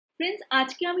Friends,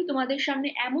 আজকে আমি তোমাদের সামনে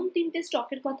এমন তিনটে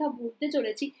স্টকের কথা বলতে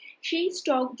চলেছি। সেই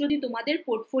স্টক যদি তোমাদের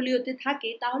পোর্টফোলিওতে থাকে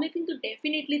তাহলে কিন্তু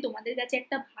ডেফিনেটলি তোমাদের কাছে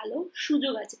একটা ভালো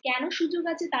সুযোগ আছে। কেন সুযোগ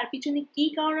আছে, তার পিছনে কি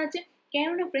কারণ আছে?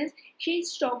 কেননা ফ্রেন্ডস, সেই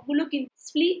স্টকগুলো কিন্তু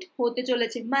স্প্লিট হতে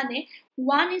চলেছে, মানে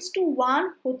 1:1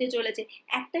 হতে চলেছে।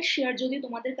 একটা শেয়ার যদি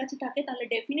তোমাদের কাছে থাকে তাহলে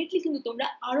ডেফিনেটলি কিন্তু তোমরা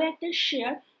আরো একটা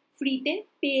শেয়ার ফ্রিতে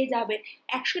পেয়ে যাবে।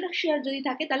 100টা শেয়ার যদি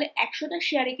থাকে তাহলে 100টা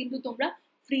শেয়ারে কিন্তু তোমরা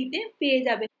ফ্রিতে পেয়ে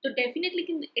যাবে। তো ডেফিনেটলি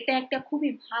কিন্তু এটা একটা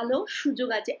খুবই ভালো সুযোগ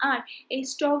আছে, আর এই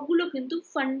স্টকগুলো কিন্তু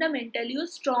ফান্ডামেন্টালিও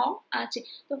স্ট্রং আছে।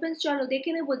 তো ফ্রেন্ডস, চলো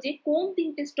দেখে নেবো যে কোন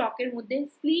তিনটে স্টকের মধ্যে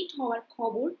স্প্লিট হওয়ার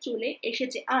খবর চলে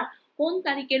এসেছে আর কোন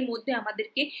তারিখের মধ্যে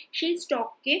আমাদেরকে সেই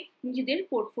স্টককে নিজেদের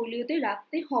পোর্টফোলিওতে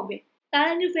রাখতে হবে। তার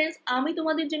আগে ফ্রেন্ডস, আমি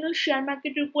তোমাদের জন্য শেয়ার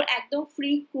মার্কেটের উপর একদম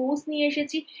ফ্রি কোর্স নিয়ে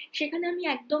এসেছি। সেখানে আমি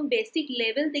একদম বেসিক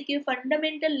লেভেল থেকে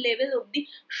ফান্ডামেন্টাল লেভেল অবধি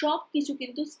সব কিছু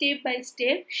কিন্তু স্টেপ বাই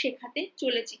স্টেপ শেখাতে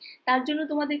চলেছি। তার জন্য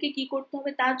তোমাদেরকে কি করতে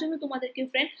হবে, তার জন্য তোমাদেরকে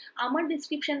ফ্রেন্ড আমার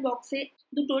ডিসক্রিপশন বক্সে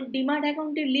দুটো ডিমার্ট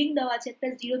অ্যাকাউন্টের লিঙ্ক দেওয়া আছে, একটা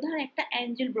জিরোধা আর একটা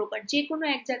অ্যাঞ্জেল ব্রোকার। যে কোনো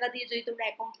এক জায়গা দিয়ে যদি তোমরা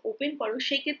অ্যাকাউন্ট ওপেন করো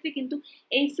সেক্ষেত্রে কিন্তু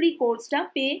এই ফ্রি কোর্সটা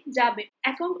পেয়ে যাবে।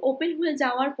 অ্যাকাউন্ট ওপেন হয়ে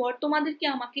যাওয়ার পর তোমাদেরকে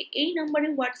আমাকে এই নাম্বারে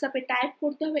হোয়াটসঅ্যাপে টাইপ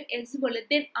করতে হবে এস বলে,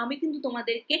 দেন আমি কিন্তু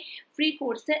তোমাদেরকে ফ্রি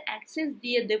কোর্সের অ্যাক্সেস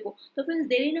দিয়ে দেবো। তো ফ্রেন্ডস,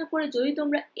 দেরি না করে যদি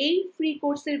তোমরা এই ফ্রি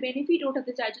কোর্সের বেনিফিট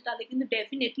ওঠাতে চাইছো তাহলে কিন্তু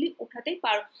ডেফিনেটলি ওঠাতে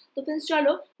পারো। তো ফ্রেন্ডস,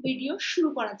 চলো ভিডিও শুরু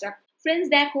করা যাক। ফ্রেন্ডস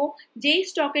দেখো, যেই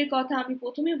স্টকের কথা আমি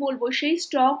প্রথমে বলবো সেই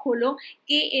স্টক হলো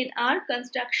KNR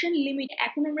কনস্ট্রাকশন লিমিটেড।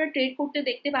 এখন আমরা ট্রেড করতে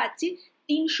দেখতে পাচ্ছি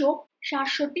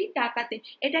 367 টাকাতে।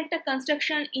 এটা একটা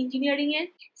কনস্ট্রাকশন ইঞ্জিনিয়ারিং এর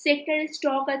সেক্টরের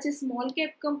স্টক আছে, স্মল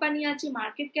ক্যাপ কোম্পানি আছে,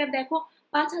 মার্কেট ক্যাপ দেখো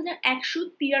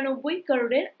 5193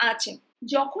 করোড়ের আছে।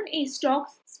 যখন এই স্টক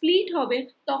স্প্লিট হবে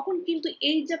তখন কিন্তু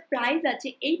এই যে প্রাইস আছে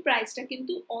এই প্রাইসটা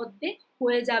কিন্তু অর্ধেক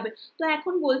হয়ে যাবে। তো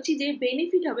এখন বলছি যে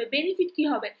বেনিফিট হবে। বেনিফিট কি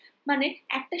হবে, মানে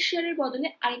একটা শেয়ারের বদলে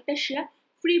আরেকটা শেয়ার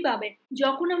ফ্রি পাবে।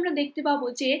 যখন আমরা দেখতে পাবো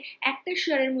যে একটা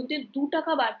শেয়ারের মধ্যে 2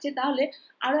 টাকা বাড়ছে তাহলে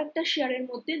আরো একটা শেয়ারের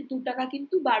মধ্যে 2 টাকা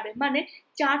কিন্তু বাড়বে, মানে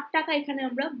 4 টাকা এখানে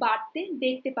আমরা বাড়তে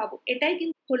দেখতে পাবো। এটাই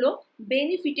কিন্তু হলো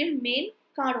বেনিফিটের মেন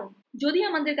কারণ। যদি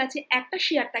আমাদের কাছে একটা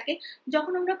শেয়ার থাকে,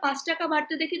 যখন আমরা 5 টাকা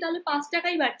বাড়তে দেখি তাহলে 5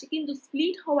 টাকাই বাড়ছে, কিন্তু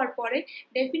স্প্লিট হওয়ার পরে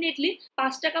ডেফিনেটলি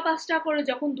 5 টাকা 5 টাকা করে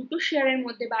যখন দুটো শেয়ারের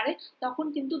মধ্যে বাড়ে তখন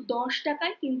কিন্তু 10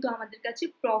 টাকায় কিন্তু আমাদের কাছে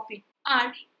প্রফিট। আর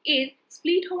এর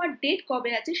স্প্লিট হওয়ার ডেট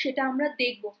কবে আছে সেটা আমরা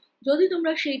দেখব। যদি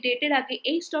তোমরা সেই ডেটের আগে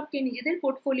এই স্টককে নিজেদের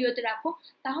পোর্টফোলিওতে রাখো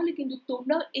তাহলে কিন্তু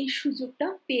তোমরাও এই সুযোগটা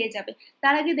পেয়ে যাবে।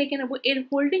 তার আগে দেখে নেবো এর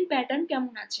হোল্ডিং প্যাটার্ন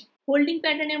কেমন আছে। হোল্ডিং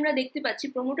প্যাটার্নে আমরা দেখতে পাচ্ছি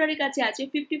প্রমোটারের কাছে আছে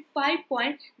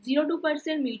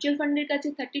 55.02%, মিউচুয়াল ফান্ডের কাছে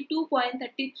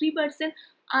 32.33%,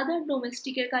 আদার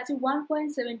ডোমেস্টিকের কাছে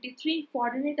 1.73,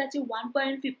 ফরেনের কাছে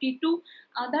 1.52,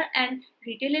 আদার অ্যান্ড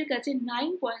রিটেলের কাছে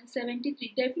 9.73।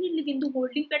 ডেফিনেটলি কিন্তু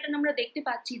হোল্ডিং প্যাটার্ন আমরা দেখতে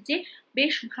পাচ্ছি যে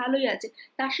বেশ ভালোই আছে।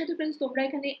 তার সাথে ফ্রেন্ডস, তোমরা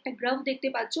এখানে একটা গ্রাফ দেখতে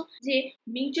পাচ্ছ যে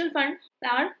মিউচুয়াল ফান্ড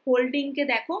তার হোল্ডিংকে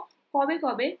দেখো কবে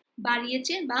কবে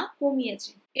বাড়িয়েছে বা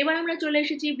কমিয়েছে। এবার আমরা চলে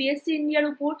এসেছি বিএসসি ইন্ডিয়ার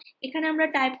উপর। এখানে আমরা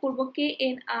টাইপ করব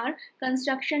KNR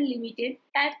কনস্ট্রাকশন লিমিটেড।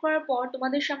 টাইপ করার পর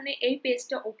তোমাদের সামনে এই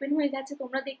পেজটা ওপেন হয়ে গেছে।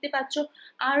 তোমরা দেখতে পাচ্ছ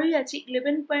ROE আছে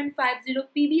 11.50,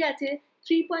 PB আছে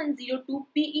 3.02,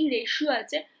 PE রেশিও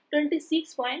আছে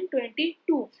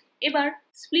 26.22। এবার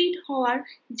স্প্লিট হওয়ার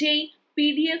যেই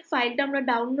PDF ফাইলটা আমরা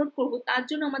ডাউনলোড করব তার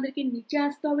জন্য আমাদেরকে নিচে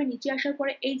আসতে হবে। নিচে আসার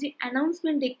পরে এই যে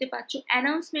অ্যানাউন্সমেন্ট দেখতে পাচ্ছ,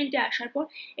 অ্যানাউন্সমেন্টে আসার পর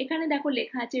এখানে দেখো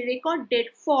লেখা আছে record date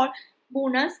for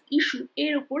bonus issue,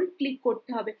 এর উপর ক্লিক করতে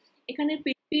হবে। এখানে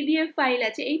PDF ফাইল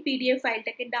আছে, এই PDF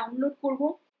ফাইলটাকে ডাউনলোড করব।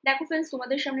 দেখো ফ্রেন্ডস,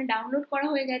 তোমাদের সামনে ডাউনলোড করা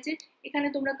হয়ে গেছে। এখানে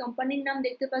তোমরা কোম্পানির নাম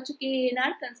দেখতে পাচ্ছ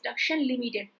KNR কনস্ট্রাকশন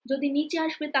লিমিটেড। যদি নিচে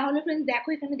আসবে তাহলে ফ্রেন্ডস দেখো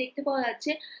এখানে দেখতে পাওয়া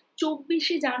যাচ্ছে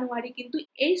 24শে জানুয়ারি কিন্তু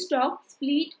এই স্টক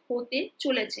স্প্লিট হতে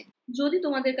চলেছে। যদি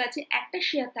তোমাদের কাছে একটা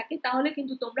শেয়ার থাকে তাহলে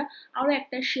কিন্তু তোমরা আরো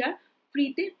একটা শেয়ার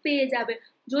ফ্রিতে পেয়ে যাবে।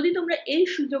 যদি তোমরা এই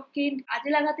সুযোগকে কাজে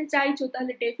লাগাতে চাইছো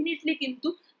তাহলে ডেফিনেটলি কিন্তু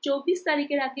 24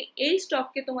 তারিখের আগে এই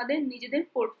স্টককে তোমাদের নিজেদের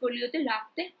পোর্টফোলিওতে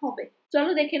রাখতে হবে।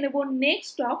 চলো দেখে নেবো নেক্সট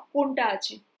স্টক কোনটা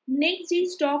আছে। নেক্সট যে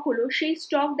স্টক হলো সেই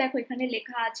স্টক দেখো এখানে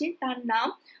লেখা আছে, তার নাম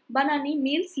বানানি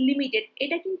মিলস লিমিটেড।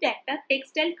 এটা কিন্তু একটা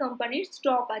টেক্সটাইল কোম্পানির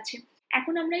স্টক আছে।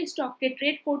 এখন আমরা এই স্টককে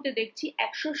ট্রেড করতে দেখছি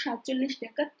 147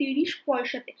 টাকা 30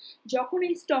 পয়সাতে। যখন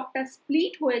এই স্টকটা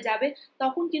স্প্লিট হয়ে যাবে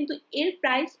তখন কিন্তু এর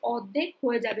প্রাইস অর্ধেক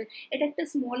হয়ে যাবে। এটা একটা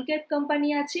স্মল ক্যাপ কোম্পানি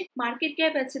আছে, মার্কেট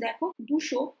ক্যাপ আছে দেখো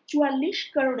 244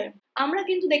 করোড়ের। আমরা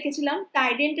কিন্তু দেখেছিলাম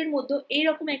টাইডেন্টের মধ্যে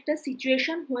এইরকম একটা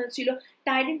সিচুয়েশন হয়েছিল।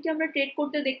 টাইডেন্টকে আমরা ট্রেড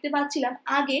করতে দেখতে পাচ্ছিলাম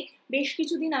আগে, বেশ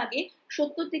কিছুদিন আগে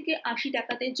 70 থেকে 80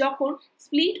 টাকাতে। যখন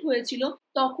স্প্লিট হয়েছিল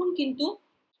তখন কিন্তু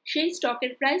সেই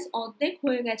স্টকের প্রাইস অর্ধেক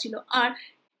হয়ে গেছিল। আর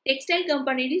টেক্সটাইল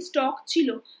কোম্পানিরই স্টক ছিল,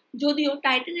 যদিও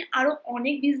টাইটানের আরো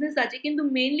অনেক বিজনেস আছে কিন্তু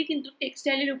মেইনলি কিন্তু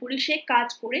টেক্সটাইলের উপরই সে কাজ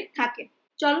করে থাকে।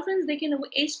 চলো ফ্রেন্ডস দেখে নেবো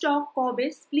এই স্টক কবে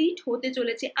স্প্লিট হতে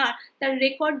চলেছে আর তার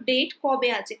রেকর্ড ডেট কবে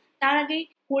আছে। তার আগে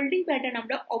হোল্ডিং প্যাটার্ন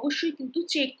আমরা অবশ্যই কিন্তু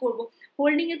চেক করব।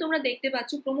 হোল্ডিং এ তোমরা দেখতে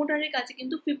পাচ্ছ প্রমোটারের কাছে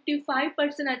কিন্তু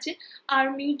 55% আছে আর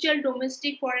মিউচুয়াল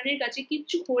ডোমেস্টিক ফরেনের কাছে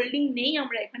কিছু হোল্ডিং নেই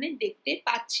আমরা এখানে দেখতে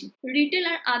পাচ্ছি। রিটেল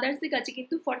আর আদার্স এর কাছে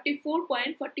কিন্তু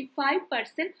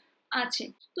 44.45% আছে।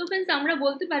 তো ফ্রেন্ডস আমরা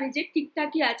বলতে পারি যে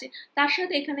ঠিকঠাকই আছে। তার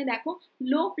সাথে এখানে দেখো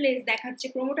লো প্লেস দেখাচ্ছে,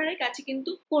 প্রমোটারের কাছে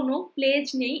কিন্তু কোনো প্লেজ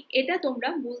নেই, এটা তোমরা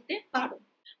বলতে পারো।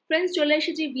 ফ্রেন্ডস চলে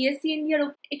এসেছি বিএসসি ইন্ডিয়ার।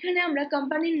 এখানে আমরা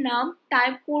কোম্পানির নাম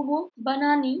টাইপ করব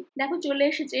বানানি, দেখো চলে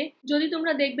এসেছে। যদি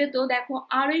তোমরা দেখবে তো দেখো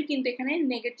আরোই কিন্তু এখানে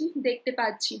নেগেটিভ দেখতে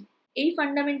পাচ্ছি। এই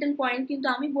ফান্ডামেন্টাল পয়েন্ট কিন্তু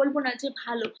আমি বলবো না যে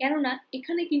ভালো, কেননা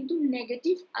এখানে কিন্তু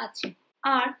নেগেটিভ আছে।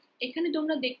 আর এখানে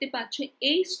তোমরা দেখতে পাচ্ছ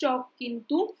এই স্টক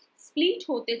কিন্তু স্প্লিট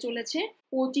হতে চলেছে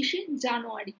 25শে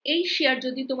জানুয়ারি। এই শেয়ার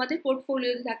যদি তোমাদের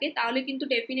পোর্টফোলিওতে থাকে তাহলে কিন্তু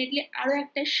ডেফিনেটলি আরো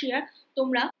একটা শেয়ার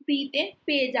তোমরা ফ্রিতে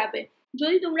পেয়ে যাবে।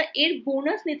 যদি তোমরা এর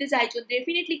বোনাস নিতে চাইছো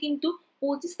ডেফিনেটলি কিন্তু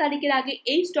 25 তারিখের আগে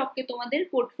এই স্টককে তোমাদের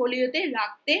পোর্টফোলিওতে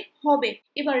রাখতে হবে।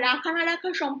 এবার রাখা না রাখা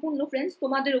সম্পূর্ণ ফ্রেন্ডস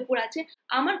তোমাদের উপর আছে।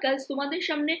 আমার কাজ তোমাদের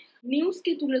সামনে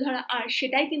নিউজকে তুলে ধরা আর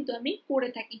সেটাই কিন্তু আমি করে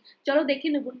থাকি। চলো দেখে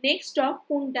নেবো নেক্সট স্টক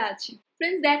কোনটা আছে।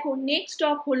 ফ্রেন্ডস দেখো নেক্সট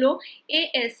স্টক হলো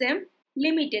এএসএম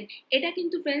লিমিটেড। এটা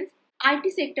কিন্তু ফ্রেন্ডস আইটি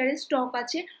সেক্টরের স্টক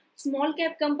আছে, স্মল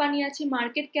ক্যাপ কোম্পানি আছে,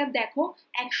 মার্কেট ক্যাপ দেখো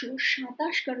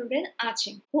 127 কারোরের আছে।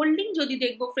 হোল্ডিং যদি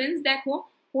দেখবো ফ্রেন্ডস দেখো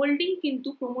হোল্ডিং কিন্তু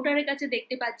প্রমোটারের কাছে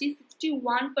দেখতে পাচ্ছি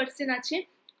 61% আছে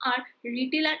আর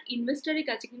রিটেল আর ইনভেস্টরের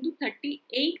কাছে কিন্তু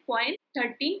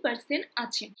 38.13%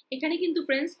 আছে। এখানে কিন্তু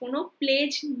ফ্রেন্ডস কোনো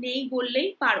প্লেজ নেই বললেই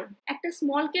পারো। একটা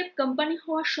স্মল ক্যাপ কোম্পানি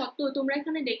হওয়া সত্ত্বেও তোমরা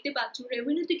এখানে দেখতে পাচ্ছ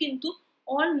রেভিনিউতে কিন্তু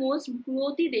অলমোস্ট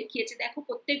গ্রোথই দেখিয়েছে, দেখো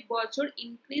প্রত্যেক বছর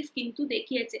ইনক্রিজ কিন্তু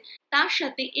দেখিয়েছে। তার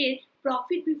সাথে এর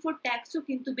প্রফিট বিফোর ট্যাক্সও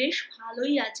কিন্তু বেশ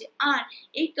ভালোই আছে আর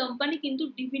এই কোম্পানি কিন্তু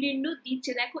ডিভিডেন্ডও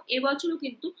দিচ্ছে, দেখো এবছরও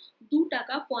কিন্তু 2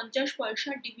 টাকা 50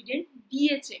 পয়সার ডিভিডেন্ড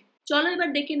দিয়েছে। চলো এবার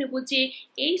দেখে নেবো যে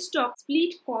এই স্টক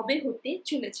স্প্লিট কবে হতে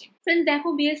চলেছে। ফ্রেন্ডস দেখো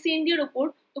বিএসসি ইন্ডিয়ার ওপর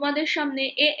তোমাদের সামনে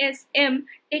এএসএম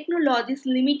টেকনোলজিস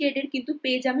লিমিটেড এর কিন্তু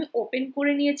পেজ আমি ওপেন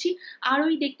করে নিয়েছি। আর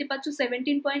ওই দেখতে পাচ্ছ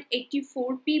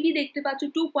 17.84, পিবি দেখতে পাচ্ছ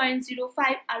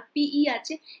 2.05 আর পিই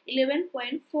আছে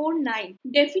 11.49।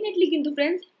 ডেফিনেটলি কিন্তু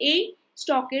ফ্রেন্ডস এই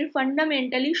স্টকের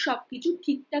ফান্ডামেন্টালি সবকিছু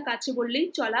ঠিকঠাক আছে বললেই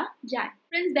চলা যায়।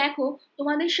 ফ্রেন্ডস দেখো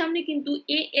তোমাদের সামনে কিন্তু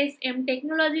এএসএম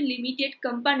টেকনোলজি লিমিটেড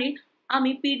কোম্পানির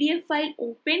আমি পিডিএফ ফাইল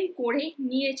ওপেন করে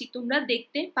নিয়েছি, তোমরা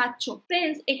দেখতে পাচ্ছ।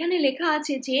 ফ্রেন্ডস এখানে লেখা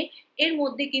আছে যে এর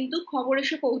মধ্যে কিন্তু খবর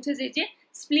এসে পৌঁছেছে যে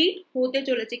স্প্লিট হতে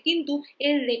চলেছে, কিন্তু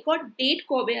এর রেকর্ড ডেট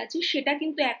কবে আছে সেটা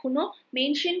কিন্তু এখনো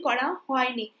মেনশন করা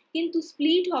হয়নি, কিন্তু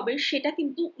স্প্লিট হবে সেটা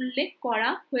কিন্তু উল্লেখ করা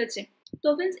হয়েছে। তো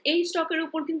ফ্রেন্ডস এই স্টকের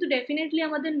উপর কিন্তু ডেফিনেটলি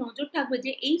আমাদের নজর থাকবে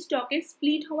যে এই স্টকের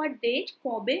স্প্লিট হওয়ার ডেট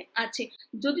কবে আছে।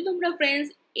 যদি তোমরা ফ্রেন্ডস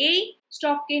এই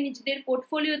স্টককে নিজেদের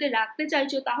পোর্টফোলিওতে রাখতে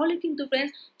চাইছো তাহলে কিন্তু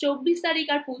ফ্রেন্ডস 24 তারিখ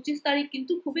আর 25 তারিখ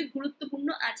কিন্তু খুবই গুরুত্বপূর্ণ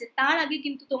আছে। তার আগে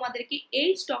কিন্তু তোমাদেরকে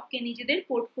এই স্টককে নিজেদের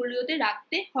পোর্টফোলিওতে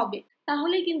রাখতে হবে,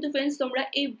 তাহলে কিন্তু ফ্রেন্ডস তোমরা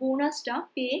এই বোনাসটা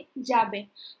পেয়ে যাবে।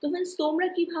 তো ফ্রেন্ডস তোমরা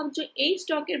কি ভাবছো এই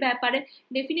স্টকের ব্যাপারে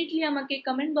ডেফিনেটলি আমাকে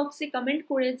কমেন্ট বক্সে কমেন্ট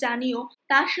করে জানিও।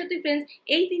 তার সাথে ফ্রেন্ডস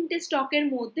এই তিনটে স্টকের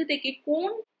মধ্যে থেকে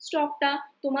কোন স্টকটা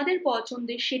তোমাদের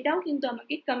পছন্দের সেটাও কিন্তু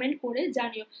আমাকে কমেন্ট করে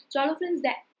জানিও। চলো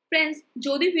ফ্রেন্ডস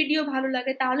যদি ভিডিও ভালো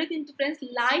লাগে তাহলে কিন্তু ফ্রেন্ডস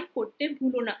লাইক করতে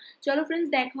ভুলো না। চলো ফ্রেন্ডস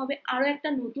দেখা হবে আরো একটা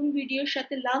নতুন ভিডিওর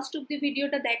সাথে। লাস্ট অব্দি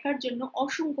ভিডিওটা দেখার জন্য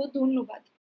অসংখ্য ধন্যবাদ।